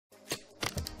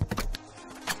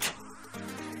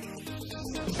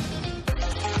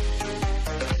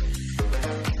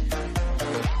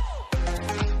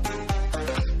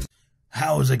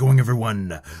How's it going,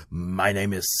 everyone? My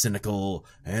name is Sinikle,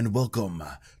 and welcome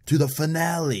to the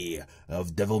finale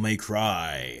of Devil May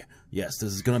Cry. Yes,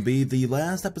 this is gonna be the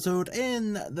last episode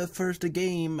in the first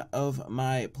game of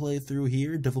my playthrough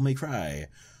here, Devil May Cry.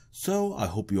 So, I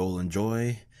hope you all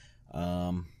enjoy.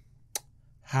 How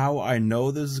I know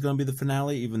this is gonna be the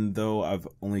finale, even though I've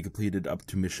only completed up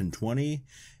to mission 20,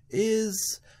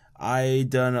 is I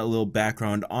done a little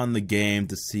background on the game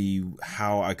to see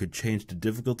how I could change the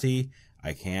difficulty.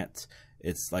 I can't.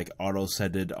 It's like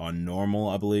auto-set it on normal,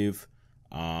 I believe.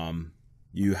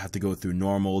 You have to go through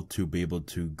normal to be able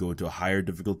to go to a higher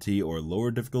difficulty or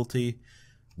lower difficulty.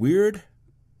 Weird,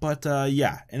 but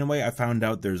yeah. Anyway, I found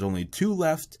out there's only 2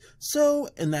 left, so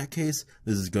in that case,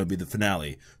 this is going to be the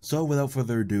finale. So without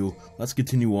further ado, let's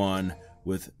continue on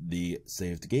with the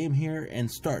saved game here and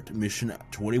start mission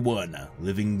 21,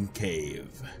 Living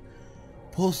Cave.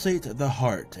 Pulsate the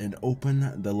heart and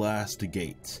open the last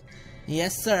gate.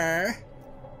 Yes, sir.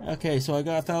 Okay, so I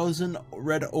got 1,000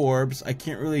 red orbs. I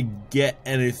can't really get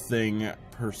anything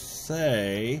per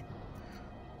se.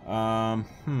 Yeah,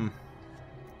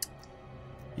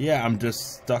 I'm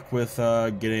just stuck with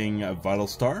getting a vital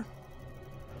star.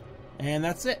 And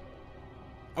that's it.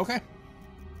 Okay.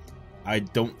 I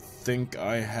don't think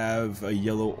I have a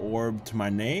yellow orb to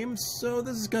my name, so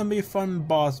this is gonna be a fun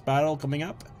boss battle coming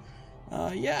up.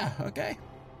 Yeah, okay.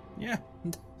 Yeah.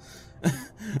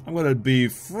 I'm gonna be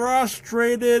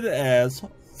frustrated as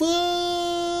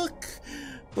fuck,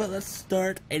 but let's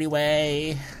start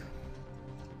anyway.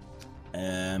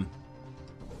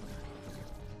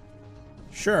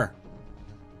 Sure.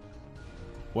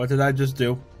 What did I just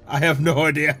do? I have no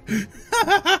idea.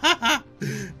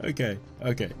 Okay.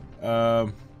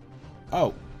 Oh,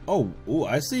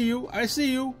 I see you.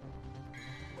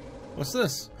 What's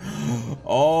this?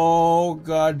 Oh,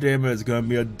 god damn it, it's gonna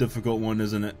be a difficult one,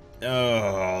 isn't it?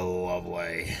 Oh,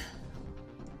 lovely.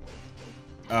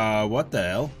 What the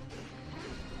hell?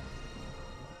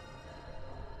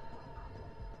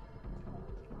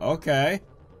 Okay.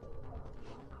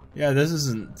 Yeah, this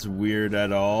isn't weird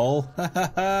at all.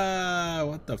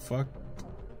 What the fuck?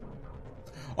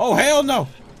 Oh, hell no!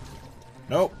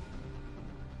 Nope.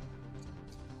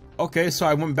 Okay, so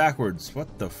I went backwards.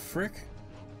 What the frick?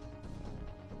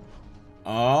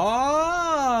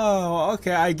 Oh,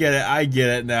 okay, I get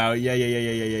it now.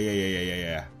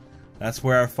 Yeah. That's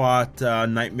where I fought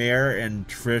Nightmare and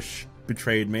Trish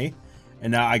betrayed me.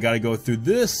 And now I gotta go through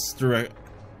this direct...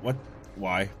 What?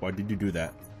 Why? Why did you do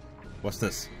that? What's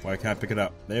this? Why can't I pick it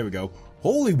up? There we go.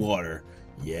 Holy water.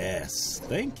 Yes,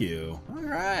 thank you.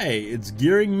 Alright, it's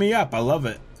gearing me up. I love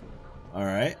it.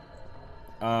 Alright.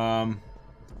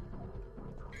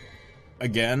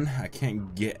 Again, I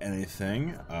can't get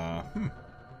anything.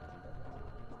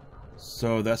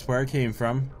 So that's where I came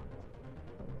from.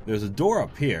 There's a door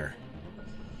up here.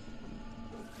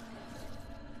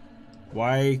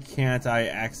 Why can't I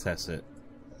access it?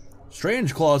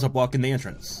 Strange claws are blocking the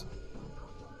entrance.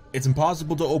 It's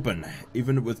impossible to open,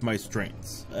 even with my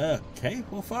strengths. Okay,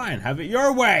 well fine, have it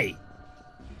your way!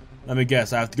 Let me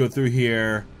guess, I have to go through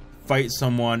here, fight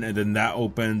someone, and then that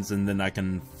opens, and then I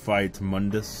can fight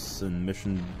Mundus in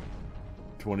mission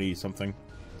 20-something.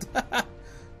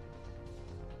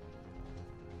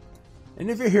 And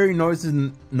if you're hearing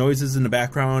noises in the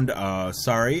background,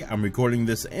 sorry, I'm recording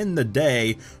this in the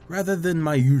day rather than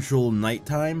my usual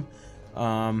nighttime.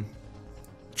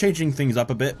 Changing things up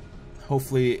a bit.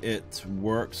 Hopefully it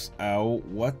works out.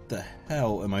 What the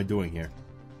hell am I doing here?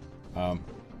 What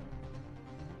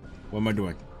am I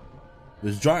doing?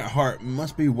 This giant heart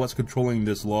must be what's controlling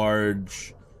this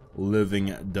large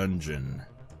living dungeon.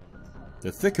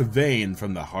 The thick vein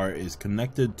from the heart is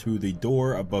connected to the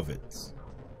door above it.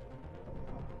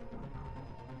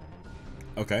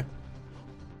 Okay.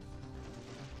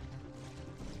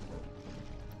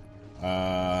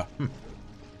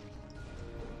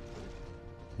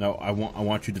 No, I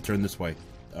want you to turn this way.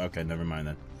 Okay, never mind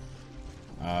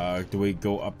then. Do we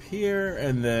go up here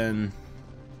and then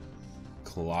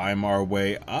climb our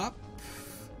way up?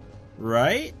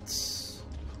 Right?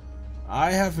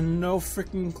 I have no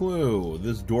freaking clue.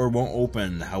 This door won't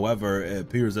open. However, it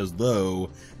appears as though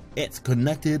it's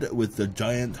connected with the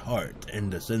giant heart in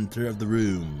the center of the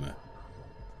room.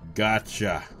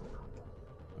 Gotcha.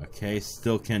 Okay,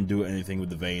 still can't do anything with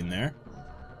the vein there.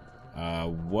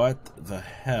 What the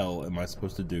hell am I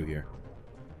supposed to do here?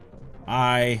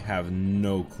 I have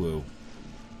no clue.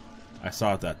 I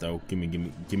saw that though.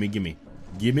 Gimme.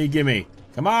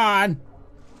 Come on!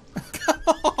 Come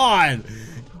on!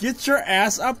 Get your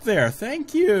ass up there.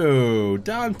 Thank you,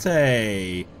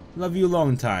 Dante. Love you a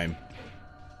long time.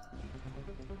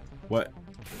 What?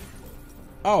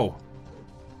 Oh.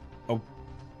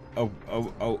 Okay.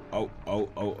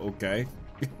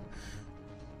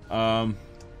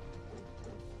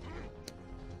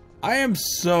 I am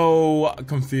so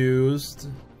confused.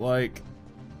 Like,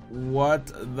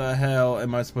 what the hell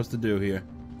am I supposed to do here?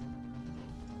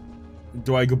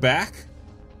 Do I go back?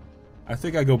 I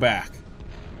think I go back.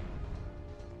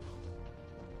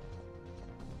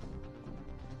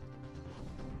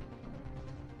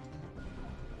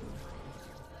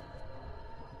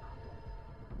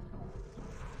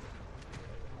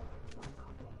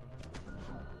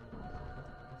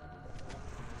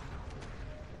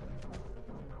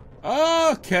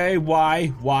 Okay, why?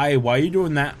 Why are you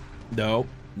doing that? No,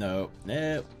 no,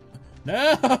 no,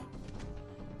 no!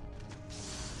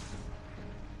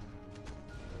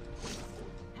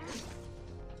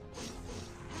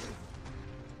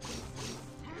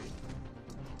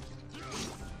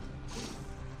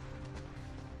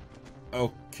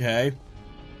 Okay.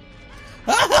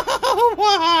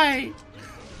 Why?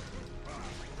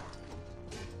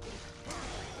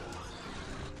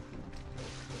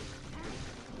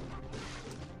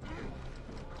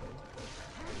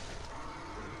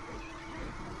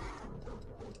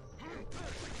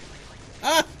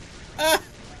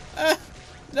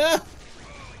 No!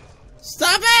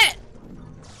 Stop it!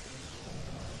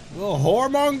 Little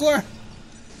whoremongler!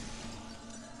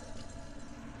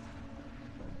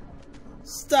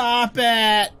 Stop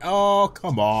it! Oh,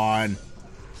 come on.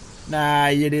 Nah,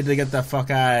 you need to get the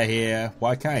fuck out of here.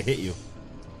 Why can't I hit you?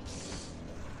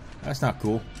 That's not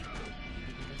cool.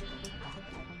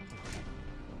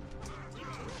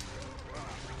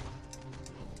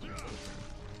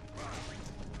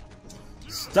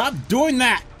 Stop doing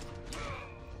that!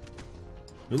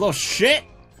 You little shit!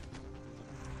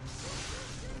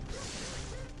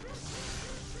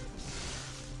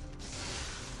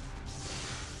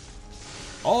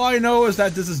 All I know is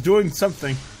that this is doing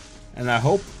something, and I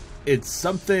hope it's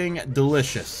something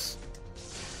delicious.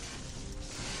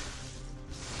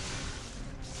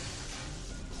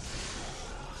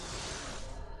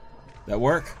 That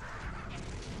work?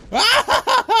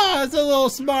 Ah, it's a little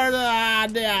smarter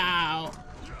now.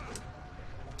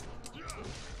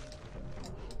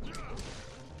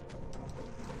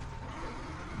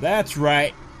 That's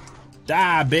right.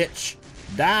 Die, bitch.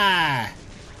 Die.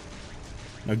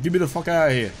 Now give me the fuck out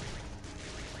of here.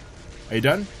 Are you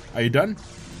done? Are you done?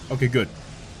 Okay, good.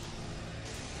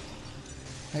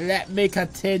 Let me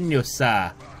continue,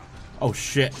 sir. Oh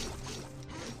shit.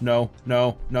 No,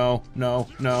 no, no, no,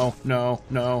 no, no,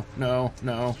 no, no,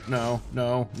 no, no,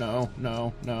 no, no,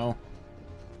 no, no.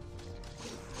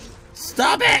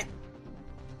 Stop it!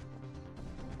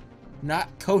 Not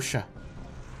kosher.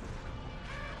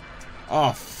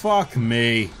 Oh, fuck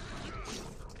me.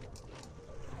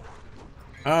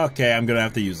 Okay, I'm gonna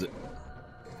have to use it.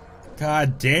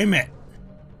 God damn it.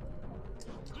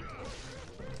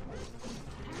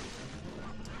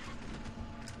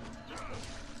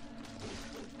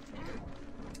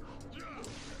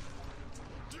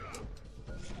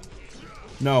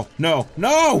 No, no,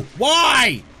 no!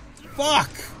 Why? Fuck!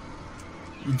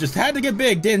 You just had to get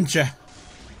big, didn't you?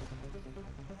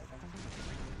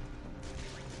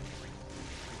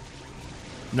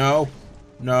 No.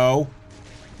 No.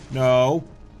 No.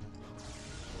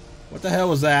 What the hell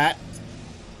was that?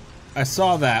 I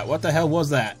saw that. What the hell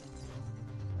was that?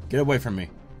 Get away from me.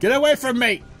 Get away from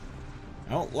me!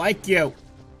 I don't like you.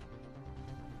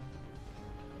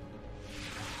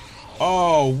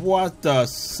 Oh, what the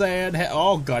sad hell?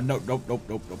 Oh god, no, nope, nope,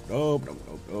 nope, nope, nope, nope,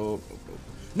 nope, nope, nope,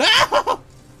 nope. No!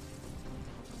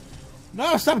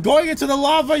 No, stop going into the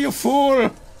lava, you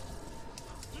fool!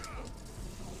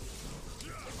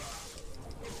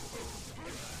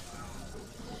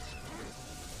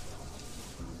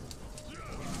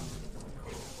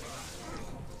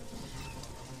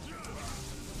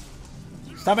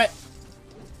 Stop it!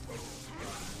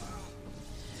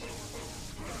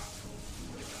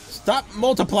 Stop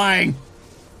multiplying!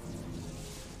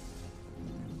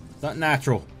 It's not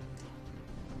natural.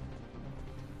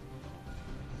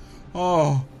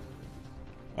 Oh.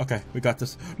 Okay, we got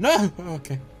this. No!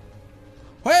 Okay.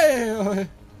 Hey!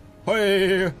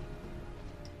 Hey!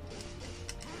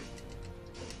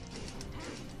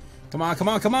 Come on, come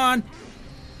on, come on!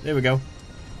 There we go.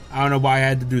 I don't know why I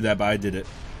had to do that, but I did it.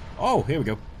 Oh, here we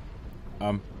go.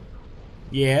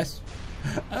 Yes.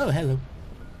 Oh, hello.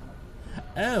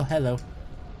 Oh, hello.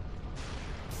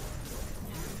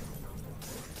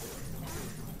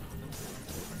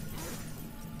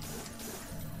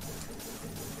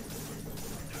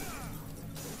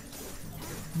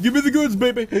 Give me the goods,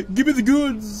 baby! Give me the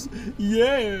goods!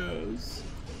 Yes!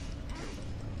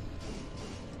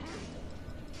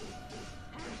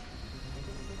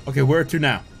 Okay, where to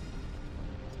now?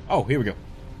 Oh, here we go.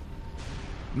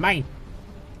 Mine.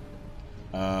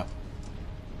 Oh,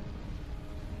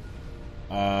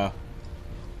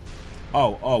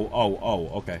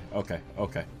 okay.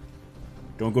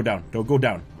 Don't go down. Don't go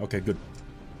down. Okay, good.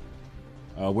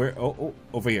 Where? Oh,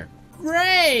 over here.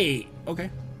 Great! Okay.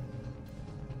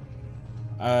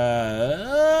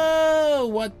 Oh,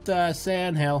 what the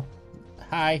sandhill?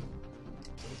 Hi.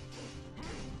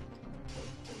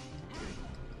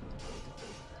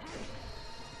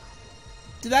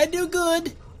 Did I do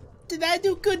good? Did I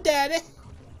do good, Daddy?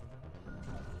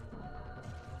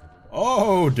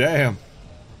 Oh, damn.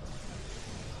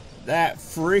 That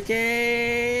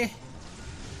freaky.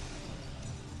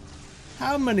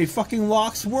 How many fucking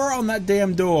locks were on that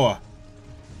damn door?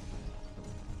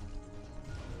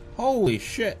 Holy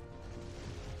shit.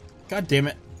 God damn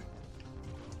it.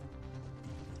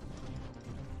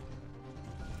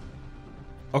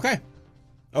 Okay.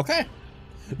 Okay.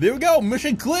 There we go.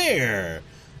 Mission clear.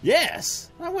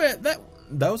 Yes. That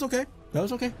was okay. That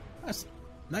was okay. That's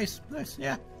nice. Nice.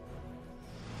 Yeah.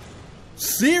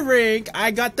 C rank. I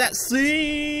got that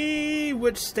C,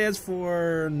 which stands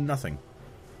for nothing.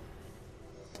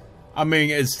 I mean,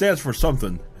 it stands for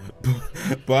something.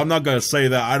 But I'm not gonna say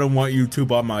that. I don't want YouTube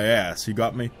on my ass. You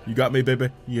got me? You got me, baby?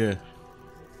 Yeah.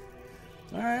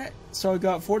 Alright, so I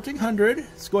got 1400.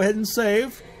 Let's go ahead and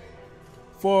save.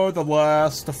 For the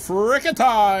last frickin'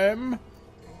 time.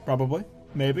 Probably.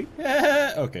 Maybe.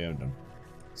 Okay, I'm done.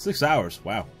 6 hours.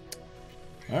 Wow.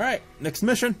 Alright, next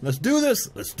mission. Let's do this.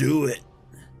 Let's do it.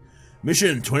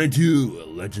 Mission 22, a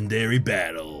legendary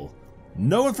battle.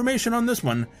 No information on this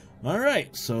one.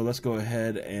 Alright, so let's go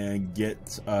ahead and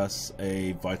get us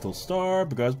a vital star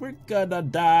because we're gonna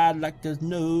die like there's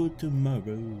no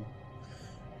tomorrow.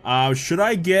 Should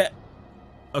I get...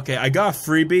 Okay, I got a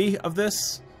freebie of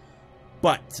this,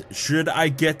 but should I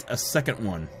get a second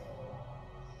one?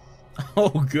 Oh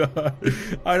god,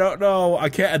 I don't know. I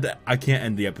can't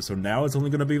end the episode now. It's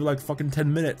only gonna be like fucking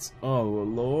 10 minutes. Oh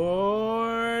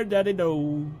lord, daddy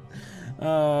no.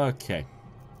 Okay.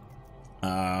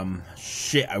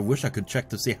 Shit, I wish I could check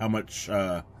to see how much,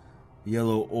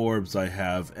 yellow orbs I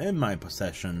have in my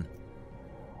possession.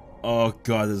 Oh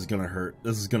god, this is gonna hurt.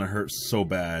 This is gonna hurt so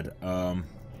bad.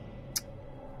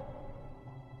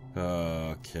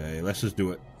 Okay, let's just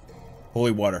do it.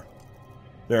 Holy water.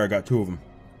 There, I got 2 of them.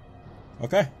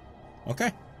 Okay.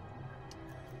 Okay.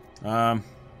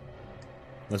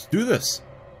 Let's do this.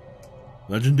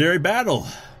 Legendary battle.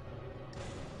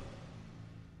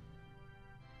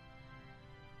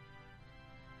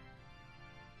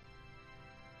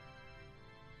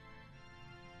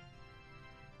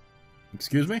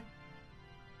 Excuse me?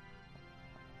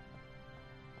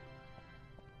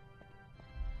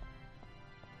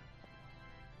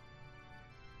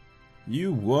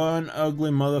 You one ugly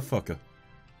motherfucker.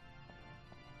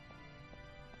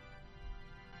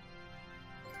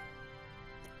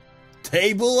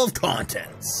 Table of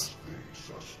contents.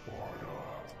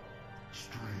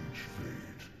 Strange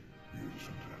fate,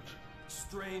 isn't it?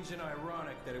 Strange and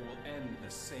ironic that it will end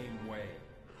the same way.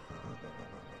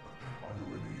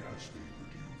 Irony has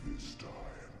favored you this time.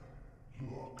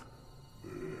 Look,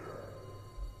 there.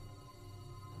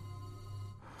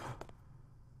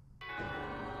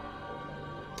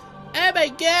 Oh my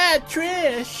god,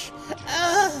 Trish!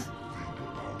 Think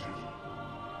about it.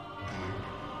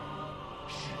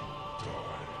 She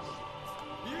dies.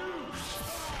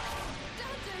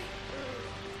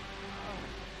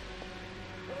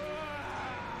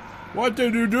 What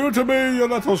did you do to me, you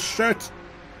little shit?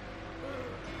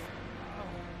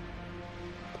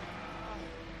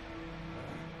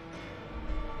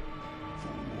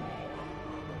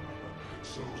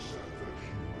 So sad that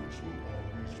humans will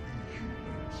always be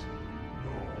humans.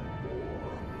 No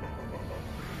more.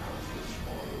 Has this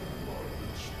modern blood been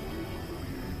spoiled over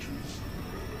the ages?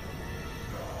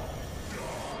 Now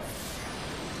die.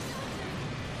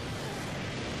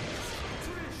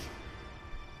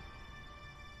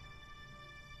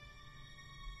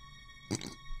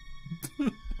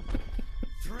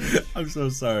 Trish! I'm so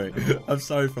sorry. I'm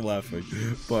sorry for laughing,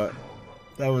 but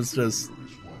that was just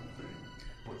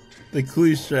the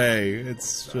cliche.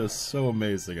 It's just so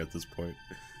amazing at this point.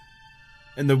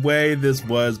 And the way this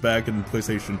was back in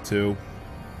PlayStation 2,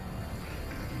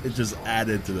 it just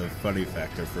added to the funny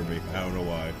factor for me. I don't know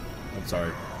why. I'm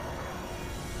sorry.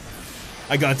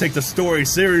 I gotta take the story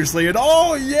seriously, and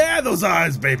oh yeah, those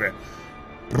eyes, baby!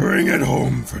 Bring it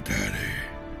home for daddy.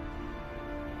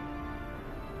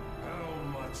 How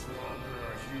much longer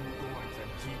are you going to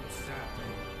keep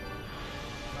zapping?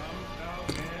 Come out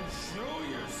and show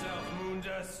yourself,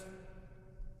 Moondust!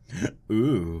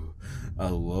 Ooh. I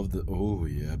love the. Oh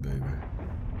yeah, baby.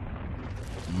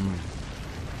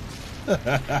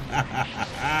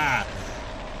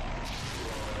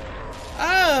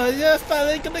 Oh, you're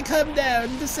finally gonna come down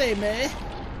to save me.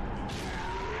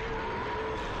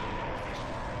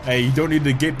 Hey, you don't need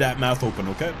to gape that mouth open,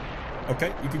 okay?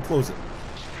 Okay, you can close it.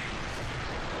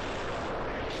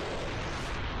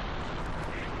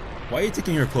 Why are you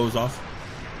taking your clothes off?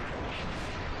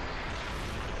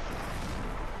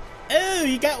 Oh,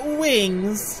 you got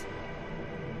wings.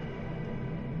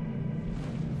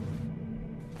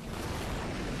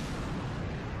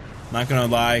 Not gonna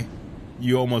lie,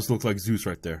 you almost look like Zeus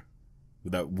right there.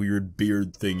 With that weird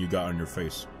beard thing you got on your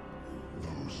face.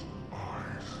 Those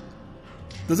eyes.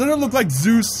 Doesn't it look like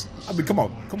Zeus? I mean, come on,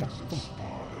 come on, come on.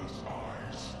 Father's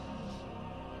eyes.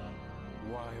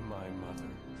 Why my mother?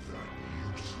 That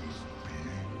useless being.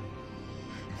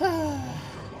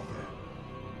 Mother,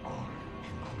 I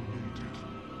created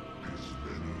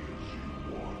as many as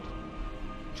you want.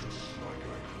 Just like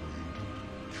I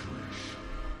created Trish.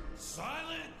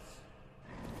 Silence!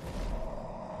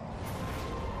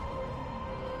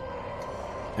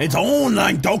 It's on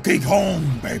like Donkey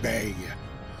Kong, baby.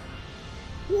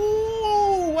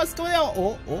 Whoa, what's going on?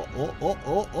 Oh.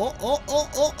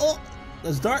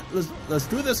 Let's start. Let's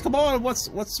do this. Come on. What's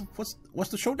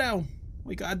the showdown?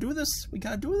 We gotta do this. We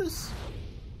gotta do this.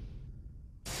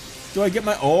 Do I get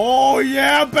my? Oh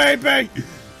yeah, baby.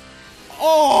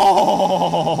 Oh.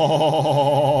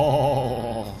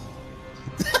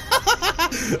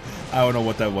 I don't know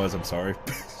what that was. I'm sorry.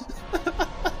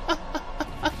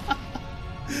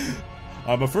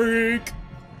 I'm a freak.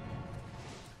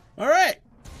 All right.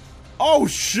 Oh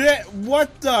shit!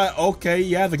 What the? Okay,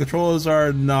 yeah, the controllers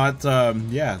are not.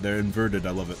 Yeah, they're inverted.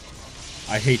 I love it.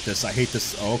 I hate this. I hate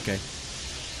this. Oh, okay.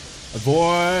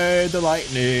 Avoid the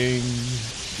lightning.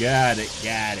 Got it.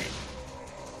 Got it.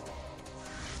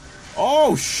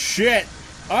 Oh shit!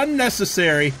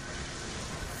 Unnecessary.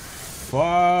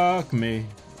 Fuck me.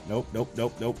 Nope.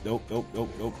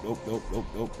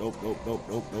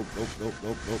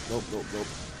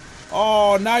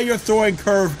 Oh, now you're throwing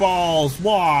curveballs.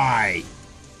 Why?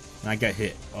 I got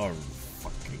hit. Oh,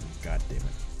 fucking goddamn it.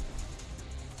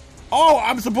 Oh,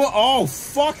 I'm supposed. Oh,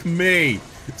 fuck me.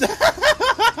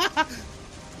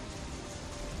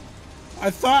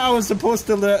 I thought I was supposed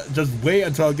to just wait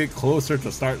until I get closer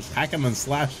to start hacking and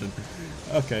slashing.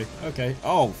 Okay.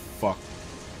 Oh, fuck.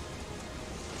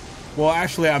 Well,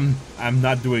 actually, I'm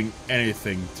not doing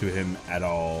anything to him at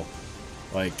all.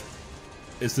 Like,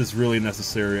 is this really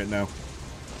necessary right now?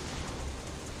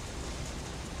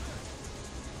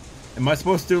 Am I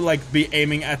supposed to, like, be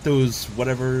aiming at those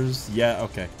whatevers? Yeah,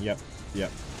 okay. Yep.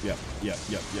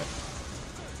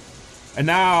 And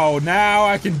now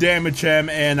I can damage him,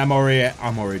 and I'm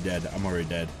already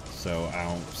dead. So I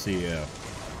don't see a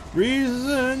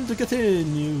reason to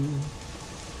continue.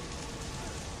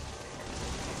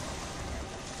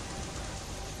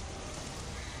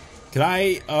 Can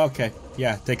I? Okay.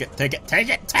 Yeah, take it.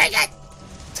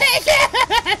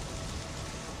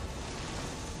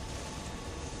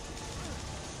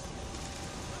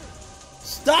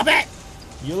 Stop it!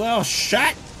 You little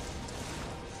shit!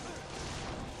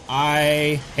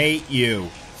 I hate you,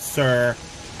 sir.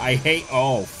 I hate.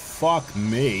 Oh, fuck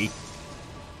me.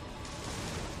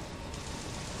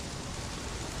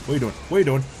 What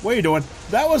are you doing?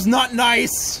 That was not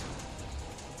nice!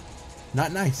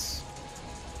 Not nice.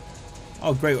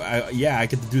 Oh, great. Yeah, I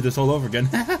get to do this all over again.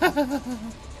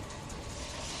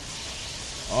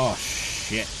 Oh,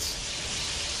 shit.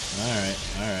 Alright.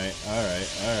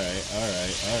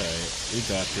 We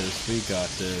got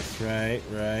this.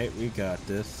 Right. We got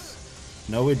this.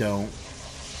 No, we don't.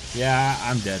 Yeah,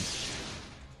 I'm dead.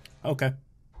 Okay.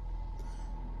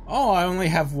 Oh, I only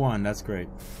have one. That's great.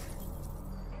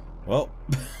 Well.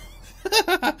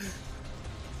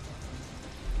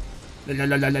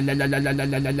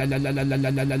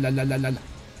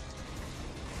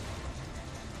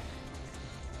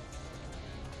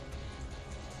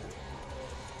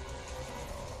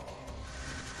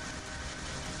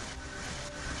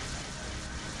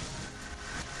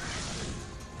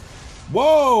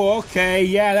 Whoa, okay,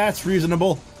 yeah, that's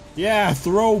reasonable. Yeah,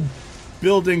 throw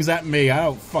buildings at me. I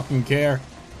don't fucking care.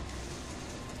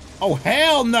 Oh,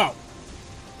 hell no!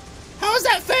 How is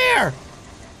that fair?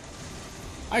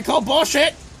 I call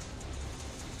bullshit!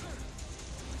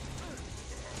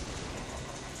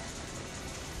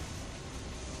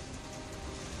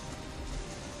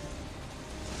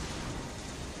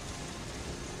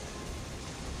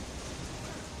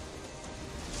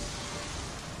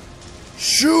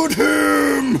 Shoot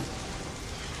him!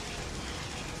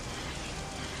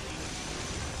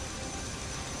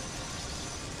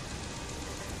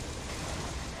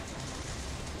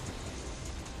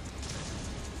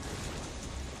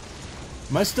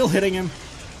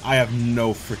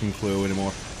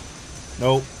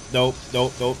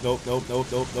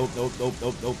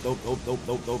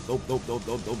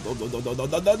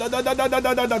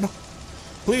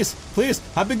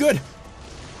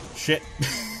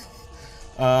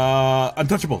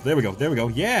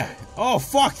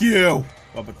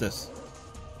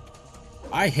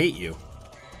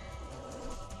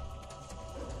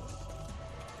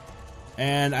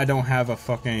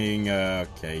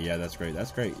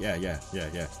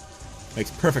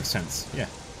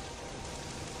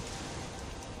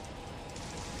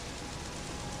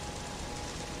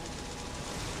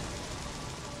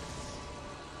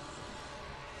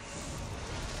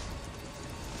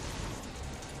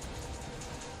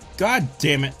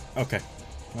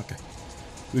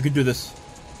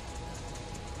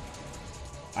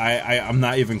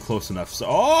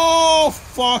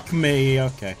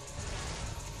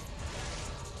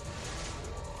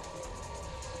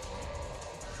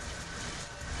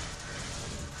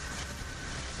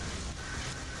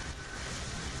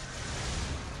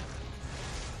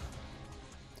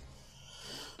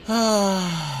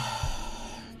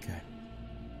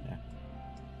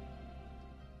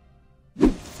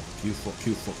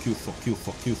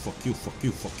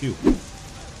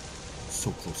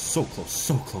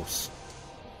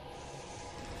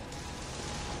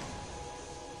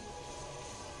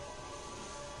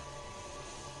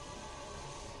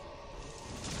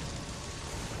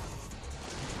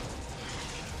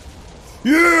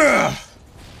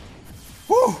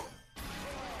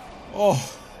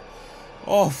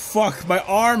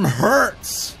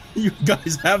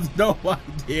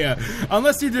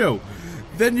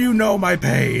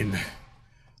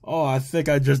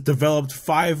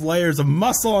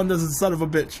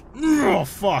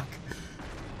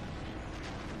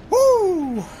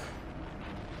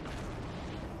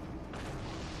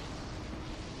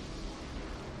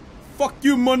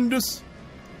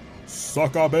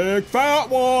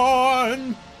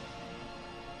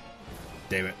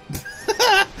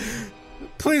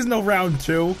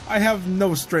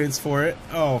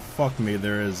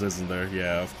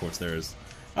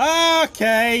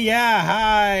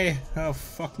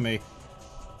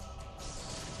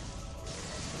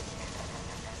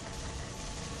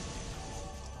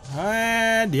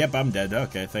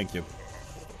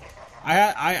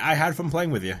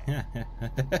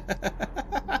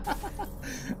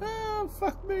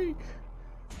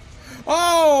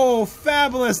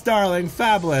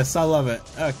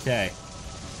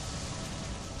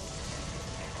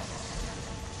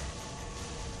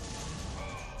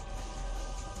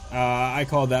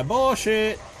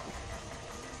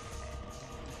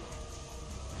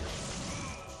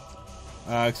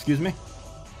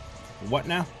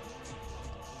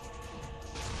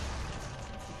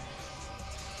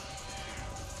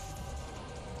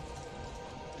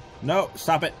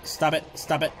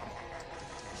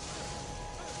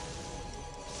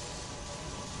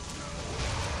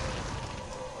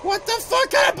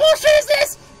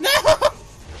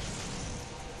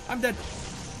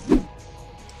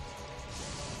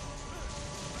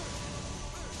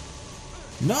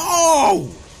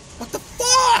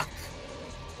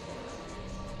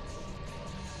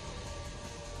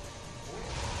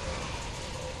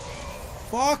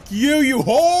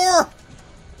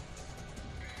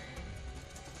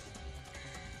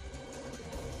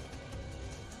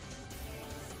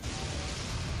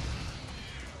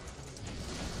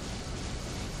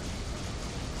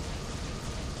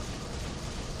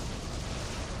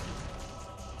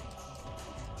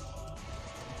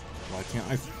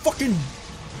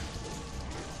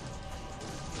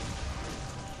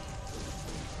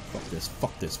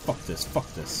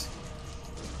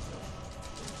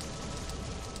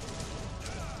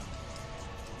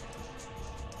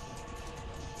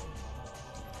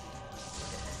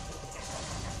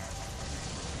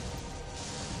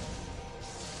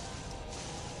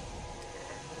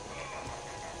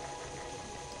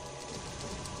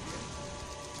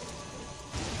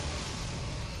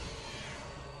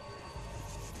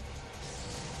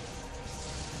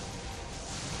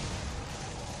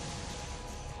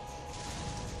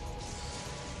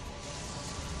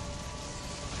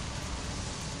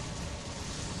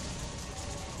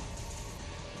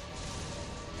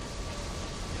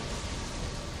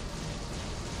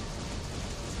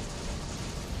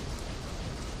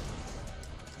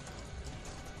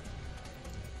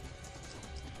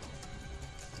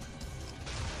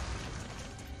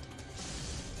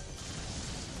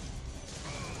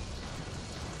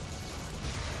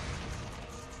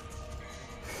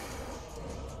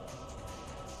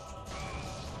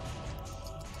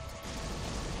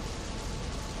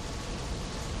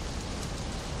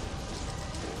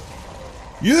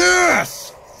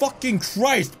 Yes! Fucking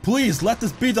Christ, please let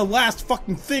this be the last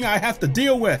fucking thing I have to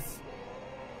deal with.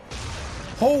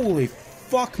 Holy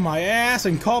fuck my ass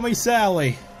and call me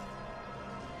Sally.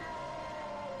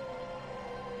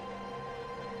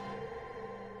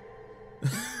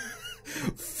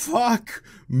 Fuck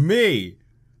me.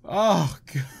 Oh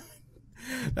god.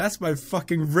 That's my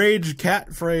fucking rage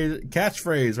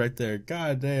catchphrase right there.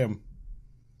 God damn.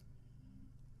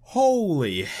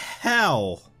 Holy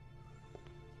hell.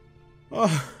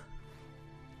 Oh.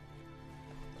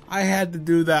 I had to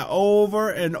do that over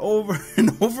and over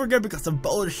and over again because of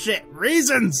bullshit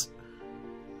reasons.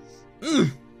 My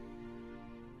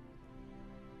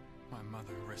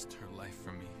mother risked her life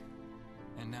for me,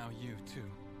 and now you too.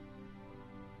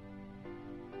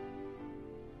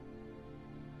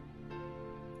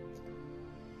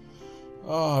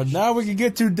 Oh, now we can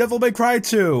get to Devil May Cry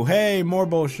 2. Hey, more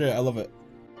bullshit. I love it.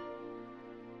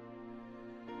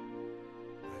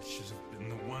 I should have been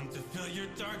the one to fill your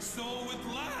dark soul with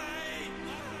light.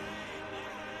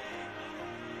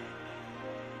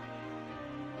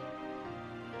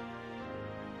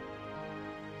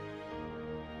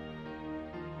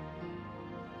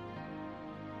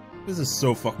 This is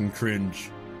so fucking cringe.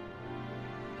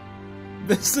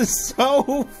 This is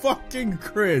so fucking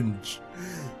cringe.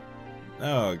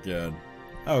 Oh god.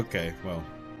 Okay, well.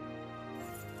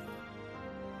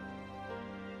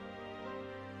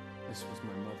 This was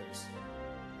my mother's.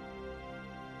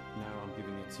 Now I'm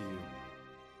giving it to you.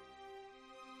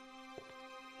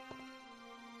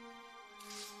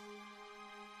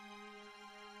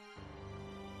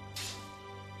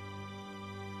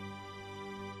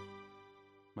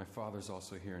 My father's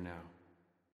also here now.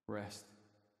 Rest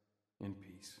in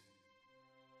peace.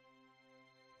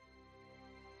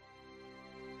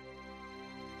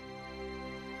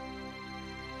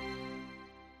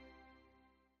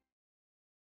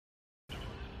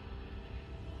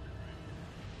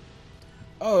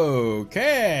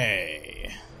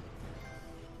 Okay.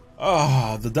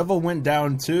 Ah, the devil went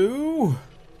down to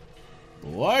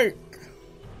Lark.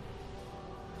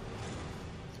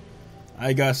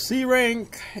 I got C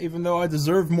rank, even though I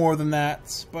deserve more than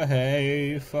that. But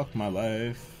hey, fuck my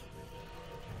life.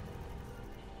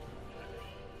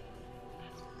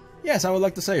 Yes, I would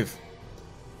like to save.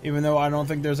 Even though I don't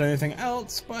think there's anything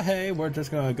else. But hey, we're just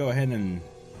gonna go ahead and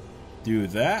do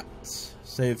that.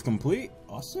 Save complete.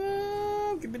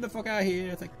 Awesome. Get me the fuck out of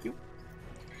here. Thank you.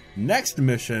 Next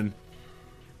mission.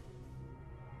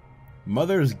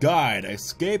 Mother's Guide.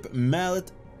 Escape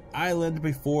Mallet Island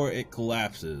before it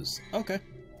collapses. Okay.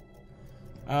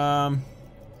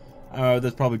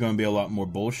 There's probably going to be a lot more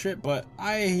bullshit, but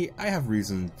I have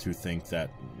reason to think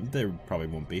that there probably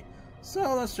won't be.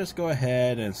 So let's just go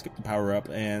ahead and skip the power up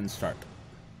and start.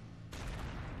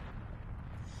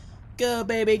 Go,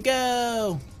 baby,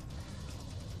 go!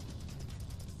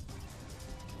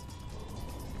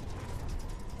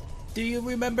 Do you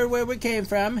remember where we came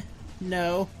from?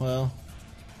 No? Well,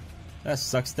 that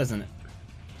sucks, doesn't it?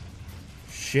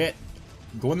 Shit.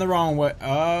 Going the wrong way.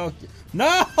 Oh.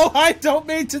 No! I don't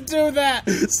mean to do that!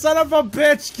 Son of a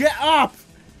bitch! Get up!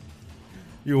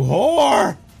 You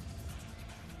whore!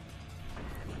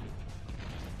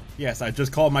 Yes, I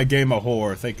just called my game a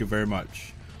whore. Thank you very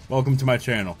much. Welcome to my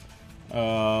channel.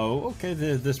 Okay,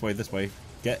 this way.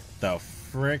 Get the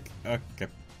frick. Okay.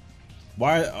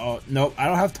 Why? Oh, nope. I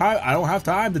don't have time. I don't have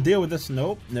time to deal with this.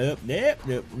 Nope.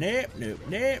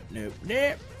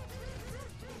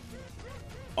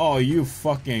 Oh, you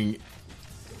fucking...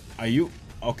 Are you...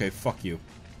 Okay, fuck you.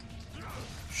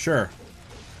 Sure.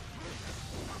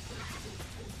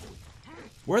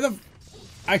 Where the...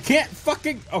 I can't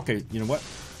fucking... Okay, you know what?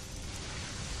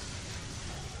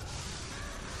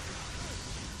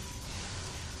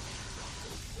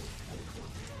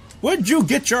 Would you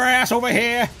get your ass over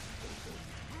here?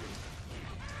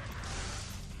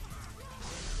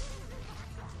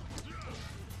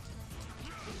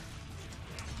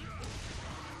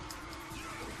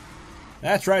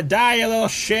 That's right, die, you little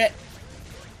shit!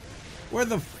 Where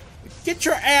the... Get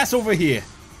your ass over here!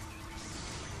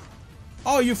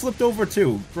 Oh, you flipped over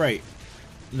too. Great.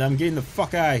 Now I'm getting the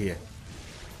fuck out of here.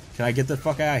 Can I get the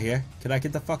fuck out of here? Can I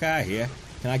get the fuck out of here?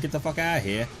 Can I get the fuck out of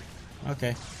here?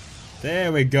 Okay.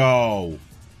 There we go.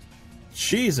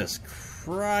 Jesus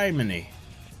criminy.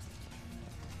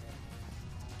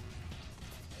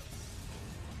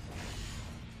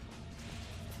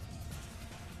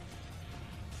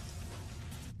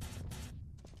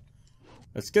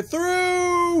 Let's get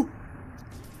through!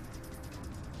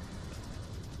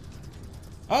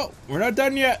 Oh, we're not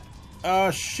done yet.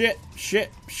 Shit.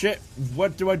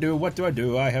 What do I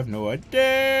do? I have no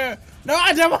idea. No,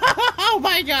 I don't. Oh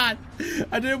my god!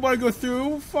 I didn't want to go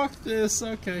through. Fuck this.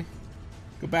 Okay.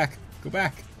 Go back. Go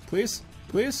back. Please?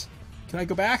 Please? Can I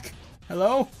go back?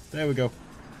 Hello? There we go.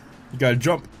 You gotta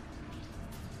jump.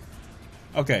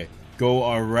 Okay.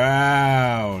 Go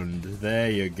around.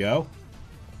 There you go.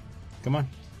 Come on.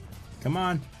 Come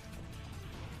on.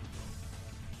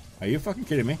 Are you fucking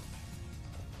kidding me?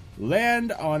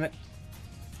 Land on it.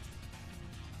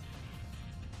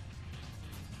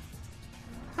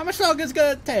 How much longer is it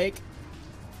gonna take?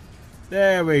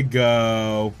 There we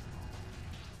go.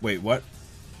 Wait, what?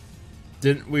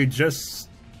 Didn't we just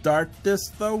start this,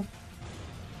 though?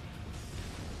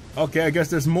 Okay, I guess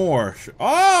there's more.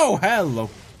 Oh, hello.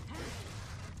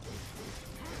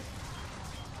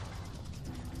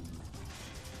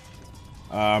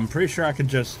 I'm pretty sure I can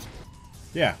just...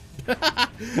 Yeah.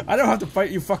 I don't have to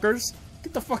fight you fuckers.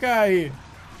 Get the fuck out of here.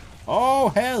 Oh,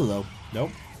 hello.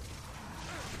 Nope.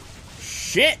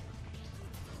 Shit!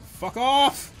 Fuck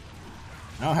off!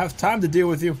 I don't have time to deal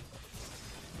with you.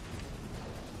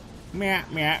 Meow,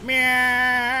 meow,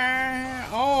 meow.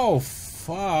 Oh,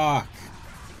 fuck.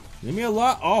 Leave me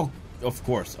alone. Oh, of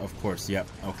course, yep,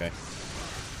 okay.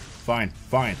 Fine,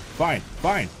 fine, fine,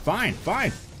 fine, fine,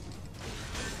 fine.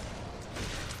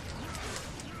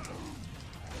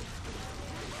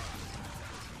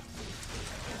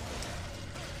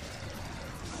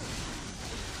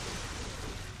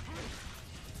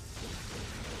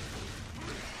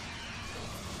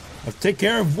 Let's take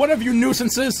care of one of you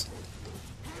nuisances.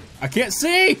 I can't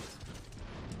see.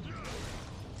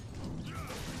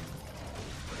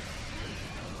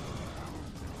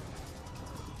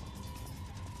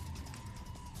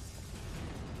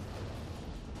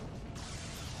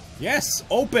 Yes,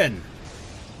 open.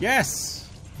 Yes.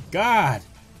 God.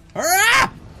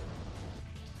 Hurrah!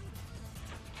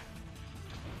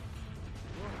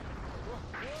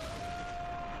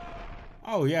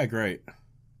 Oh yeah, great.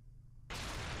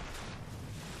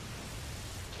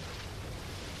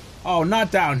 Oh, not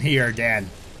down here, Dan.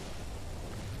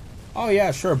 Oh,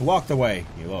 yeah, sure. Blocked away.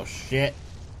 You little shit.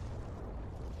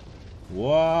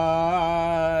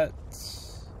 What?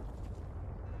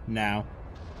 Now.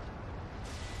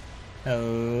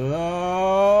 Hello?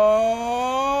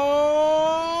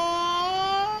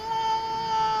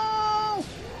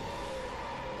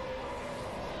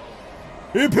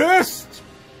 He pissed!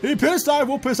 He pissed, I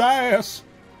whoop his ass!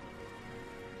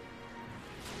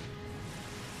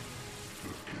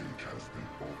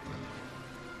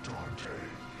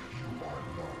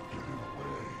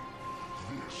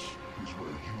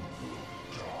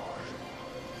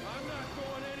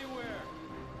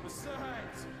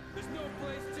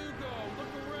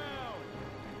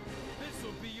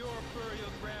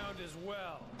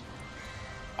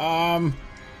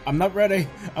 I'm not ready.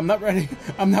 I'm not ready.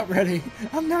 I'm not ready.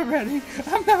 I'm not ready.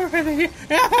 I'm not ready.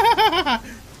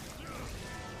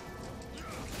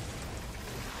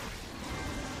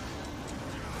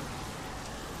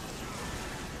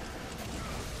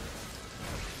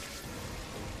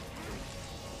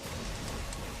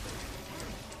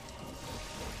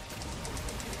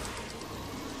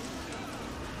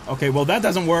 Okay, well that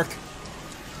doesn't work.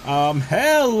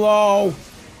 Hello.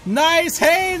 Nice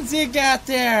hands you got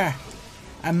there.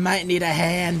 I might need a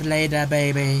hand later,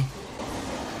 baby.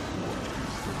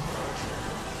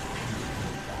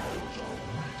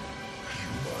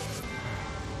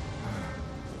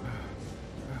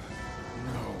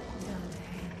 No.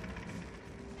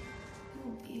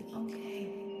 You'll be okay.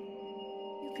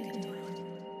 You can do it.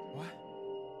 What?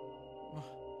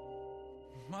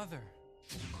 Mother.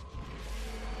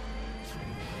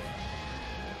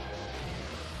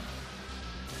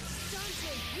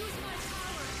 Dante, use my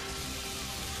power.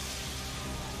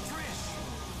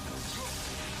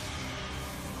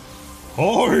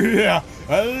 Oh yeah,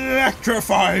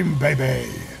 electrifying,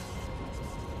 baby.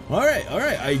 All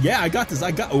right. Yeah, I got this.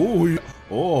 I got.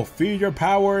 Oh, feed your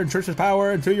power and Trish's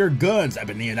power into your guns,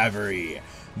 Ebony and Ivory.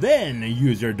 Then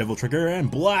use your devil trigger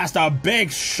and blast a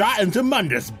big shot into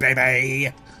Mundus,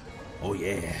 baby. Oh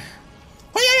yeah.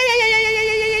 Oh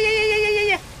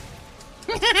yeah.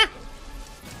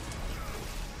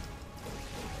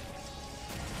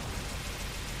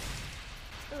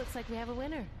 It looks like we have a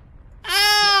winner.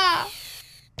 Ah!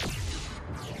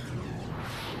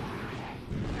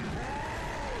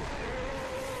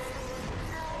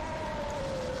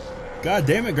 God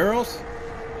damn it, girls.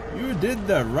 You did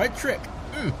the right trick.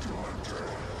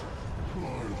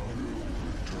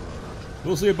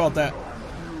 We'll see about that.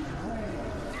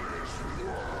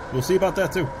 We'll see about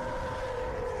that too.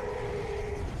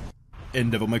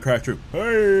 In Devil May Cry 2.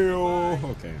 Hey,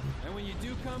 okay. And when you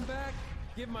do come back,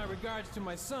 give my regards to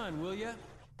my son, will ya?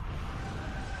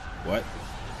 What?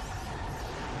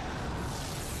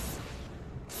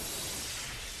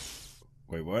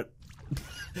 Wait, what?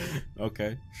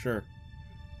 Okay, sure.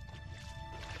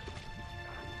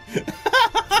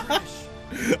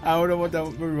 I don't know what that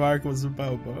remark was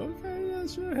about, but okay, yeah,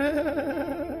 sure.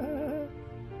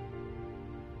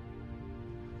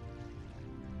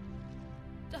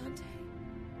 Dante.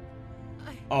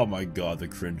 Oh my god, the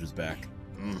cringe is back.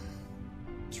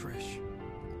 Trish,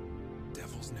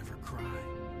 devils never cry.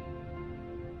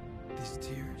 These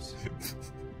tears,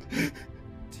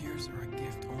 tears are a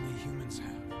gift only humans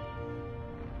have.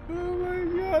 Oh my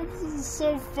god, this is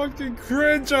so fucking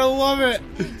cringe, I love it!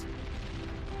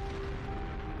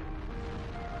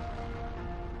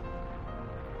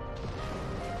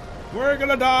 We're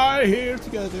gonna die here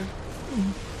together.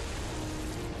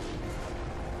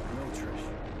 No, Trish,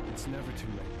 it's never too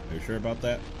late. Are you sure about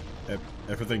that?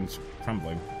 Everything's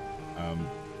crumbling. How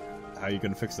are you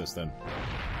gonna fix this then?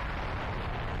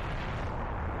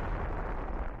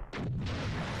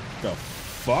 The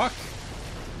fuck?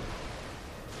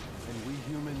 And we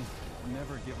humans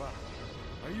never give up.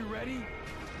 Are you ready?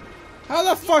 How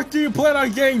the fuck do you plan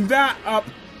on getting that up?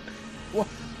 Well,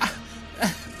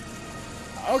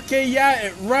 okay, yeah,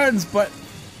 it runs, but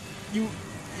you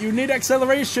need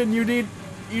acceleration. You need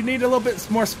a little bit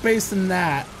more space than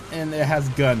that, and it has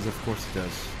guns. Of course it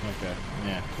does. Okay,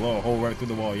 yeah, blow a hole right through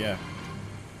the wall. Yeah.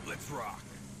 Let's rock.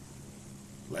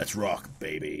 Let's rock,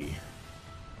 baby.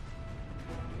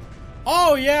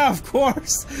 Oh yeah, of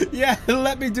course. Yeah,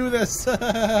 let me do this.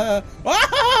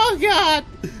 Oh god.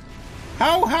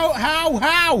 How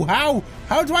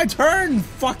do I turn?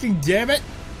 Fucking damn it.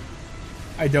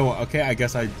 I don't. Okay, I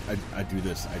guess I do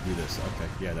this. I do this. Okay,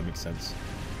 yeah, that makes sense.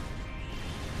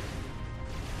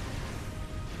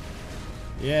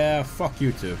 Yeah, fuck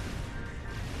you too.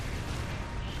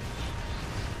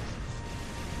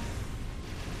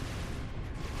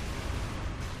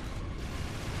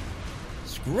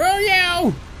 Screw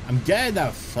you! I'm getting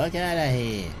the fuck out of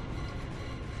here.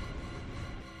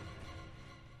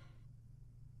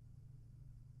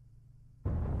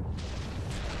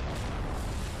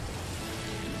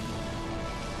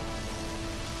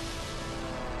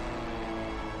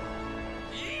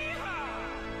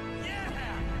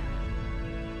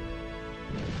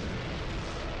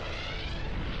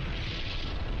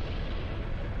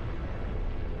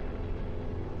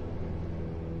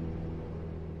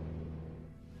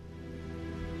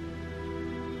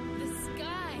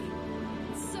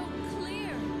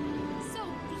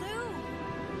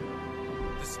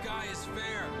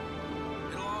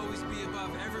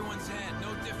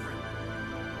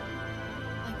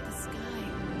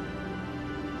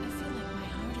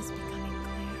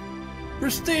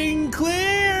 Pristine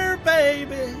clear,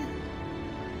 baby.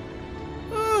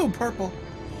 Ooh, purple.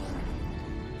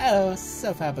 Oh,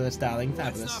 so fabulous, darling.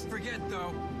 Fabulous. Let's not forget,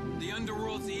 though, the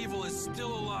underworld's evil is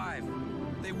still alive.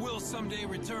 They will someday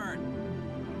return.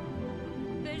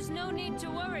 There's no need to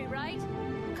worry, right?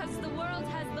 Because the world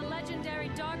has the legendary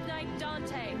Dark Knight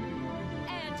Dante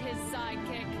and his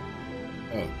sidekick.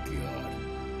 Oh, God.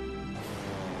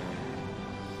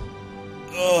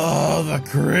 Oh, the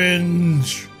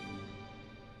cringe.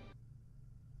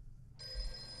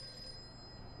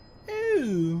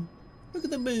 Ooh, look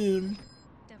at the moon.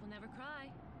 Devil never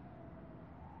cry.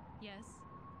 Yes?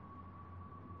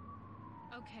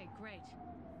 Okay, great.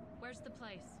 Where's the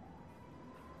place?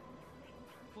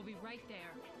 We'll be right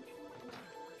there.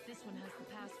 This one has the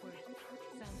password.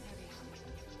 Sounds heavy.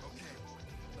 Okay,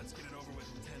 let's get it over with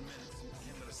in 10 minutes.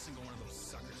 Can't let a single one of those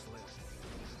suckers live.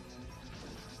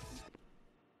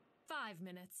 5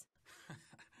 minutes.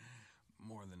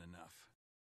 More than enough.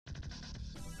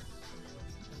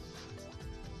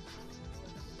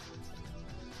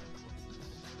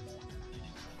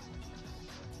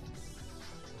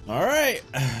 Alright,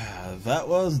 that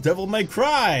was Devil May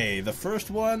Cry, the first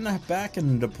one back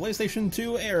in the PlayStation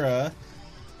 2 era.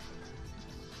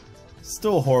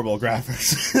 Still horrible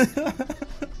graphics.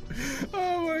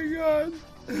 Oh my god.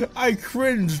 I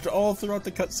cringed all throughout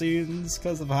the cutscenes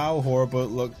because of how horrible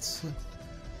it looked.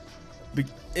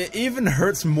 It even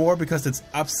hurts more because it's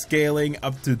upscaling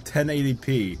up to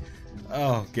 1080p.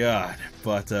 Oh god.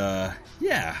 But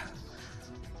yeah.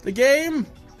 The game,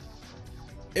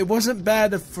 it wasn't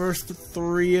bad the first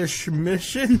 3-ish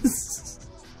missions.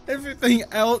 Everything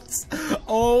else,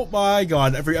 oh my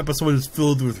god, every episode is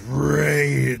filled with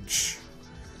rage.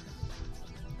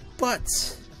 But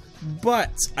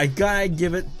I gotta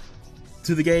give it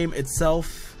to the game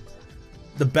itself.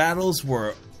 The battles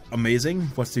were amazing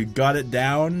once you got it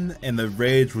down and the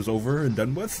rage was over and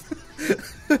done with.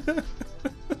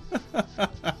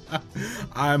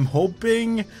 I'm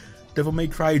hoping Devil May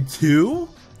Cry 2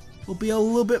 will be a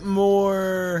little bit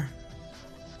more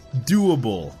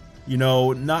doable. You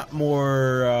know, not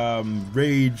more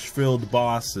rage-filled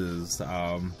bosses.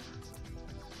 A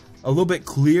little bit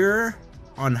clearer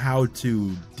on how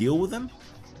to deal with them.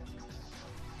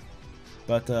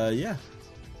 But, yeah.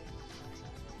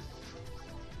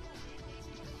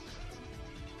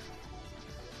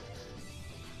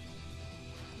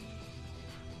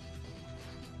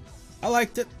 I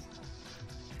liked it.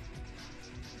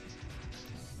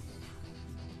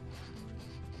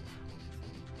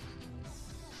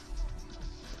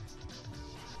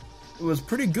 It was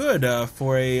pretty good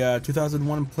for a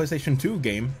 2001 PlayStation 2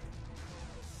 game.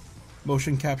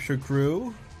 Motion capture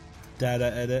crew,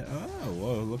 data edit. Oh,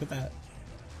 whoa, look at that.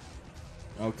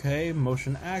 Okay,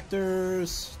 motion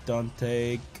actors,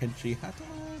 Dante Kenshi Hata,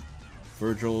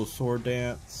 Virgil Sword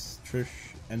Dance,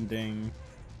 Trish Ending.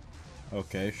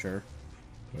 Okay, sure.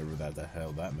 Whatever that the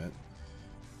hell that meant.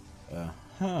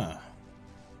 Huh.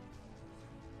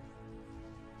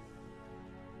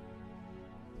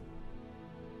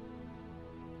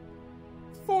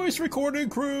 Voice recording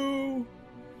crew!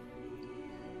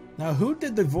 Now, who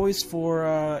did the voice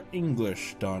for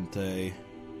English Dante?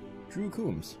 Drew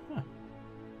Coombs. Huh.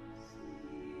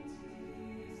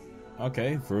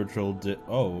 Okay, Virgil did.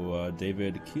 Oh,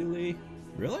 David Keeley.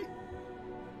 Really?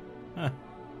 Huh.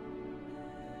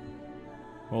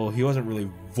 Well, he wasn't really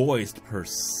voiced per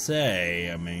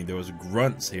se. I mean, there was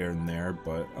grunts here and there,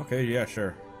 but okay, yeah,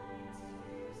 sure.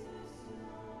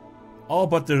 Oh,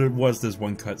 but there was this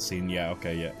one cutscene. Yeah,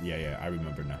 okay, yeah, I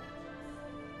remember now.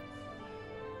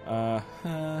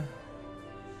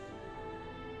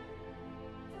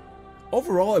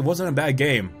 Overall, it wasn't a bad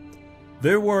game.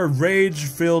 There were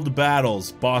rage-filled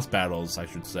battles, boss battles, I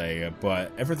should say,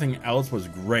 but everything else was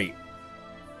great.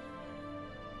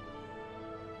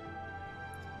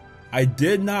 I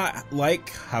did not like,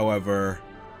 however,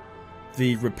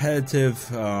 the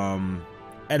repetitive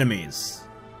enemies.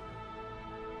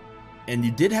 And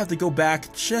you did have to go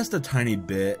back just a tiny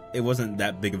bit. It wasn't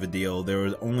that big of a deal. There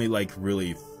was only like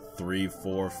really 3,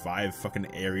 4, 5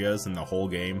 fucking areas in the whole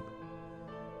game.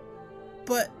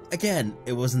 But again,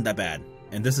 it wasn't that bad.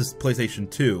 And this is PlayStation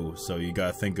 2, so you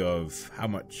gotta think of how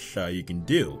much you can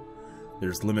do.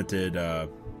 There's limited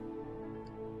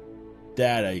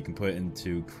data you can put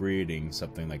into creating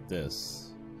something like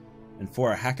this. And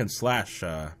for a hack and slash,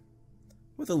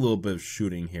 with a little bit of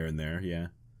shooting here and there, yeah.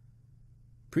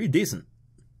 Pretty decent.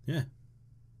 Yeah.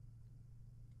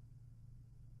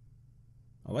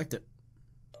 I liked it.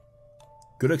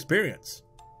 Good experience,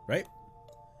 right?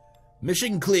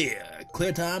 Mission clear.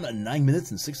 Clear time at 9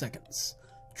 minutes and 6 seconds.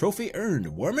 Trophy earned.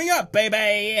 Warming up,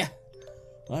 baby!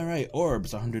 Alright,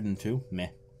 orbs 102. Meh.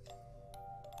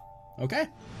 Okay.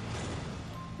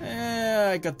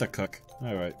 I got the cook.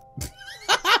 Alright.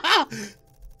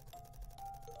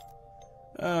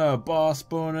 Boss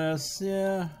bonus.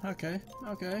 Yeah, okay.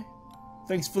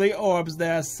 Thanks for the orbs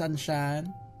there,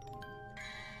 sunshine.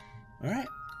 Alright.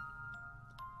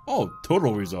 Oh,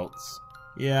 total results.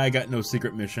 Yeah, I got no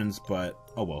secret missions, but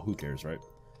oh well, who cares, right?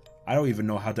 I don't even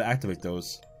know how to activate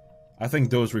those. I think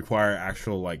those require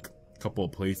actual, like, couple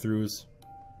of playthroughs.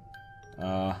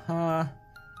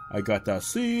 I got the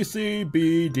C, C,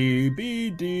 B, D, B,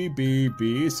 D, B,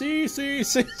 B, C, C,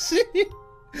 C, C,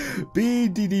 B,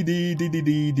 D, D, D, D, D,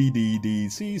 D, D, D, D,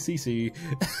 C, C, C.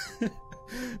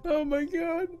 Oh my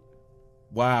god.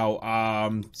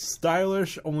 Wow,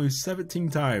 stylish only 17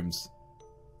 times.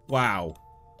 Wow.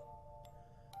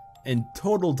 In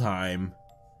total time,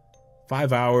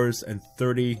 5 hours and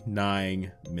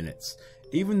 39 minutes.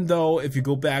 Even though if you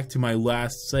go back to my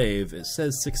last save, it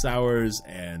says 6 hours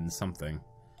and something.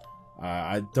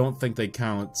 I don't think they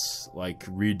count, like,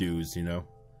 redos, you know?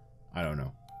 I don't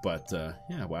know. But,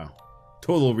 yeah, wow.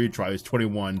 Total retries,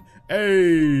 21.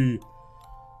 Hey!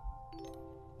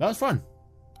 That was fun.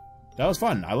 That was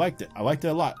fun. I liked it. I liked it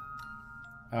a lot.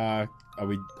 Are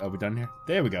we done here?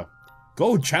 There we go.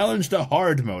 Go challenge the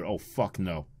hard mode. Oh, fuck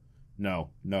no.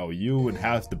 No. You would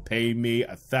have to pay me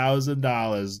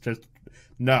 $1,000. Just,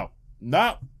 no.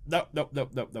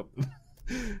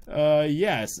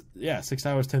 Yes. Yeah, 6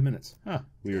 hours, 10 minutes. Huh,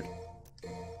 weird.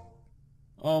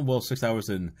 Oh, well, 6 hours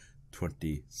and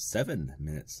 27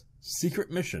 minutes.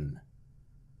 Secret mission.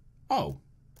 Oh.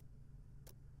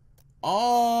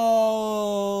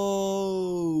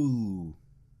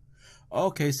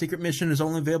 Okay, secret mission is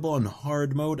only available on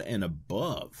hard mode and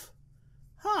above.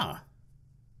 Huh.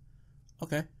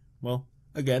 Okay, well,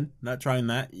 again, not trying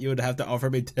that. You would have to offer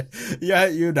me yeah,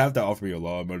 you'd have to offer me a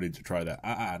lot of money to try that.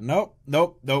 Nope.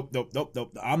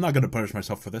 I'm not gonna punish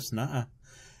myself for this, nah.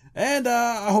 And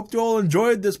I hope you all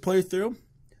enjoyed this playthrough.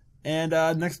 And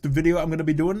next video I'm going to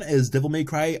be doing is Devil May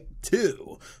Cry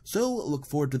 2. So look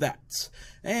forward to that.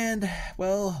 And,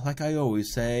 well, like I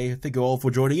always say, thank you all for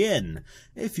joining in.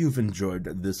 If you've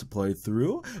enjoyed this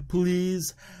playthrough,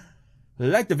 please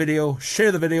like the video,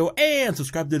 share the video, and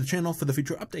subscribe to the channel for the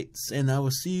future updates. And I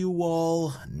will see you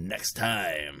all next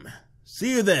time.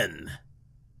 See you then.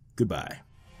 Goodbye.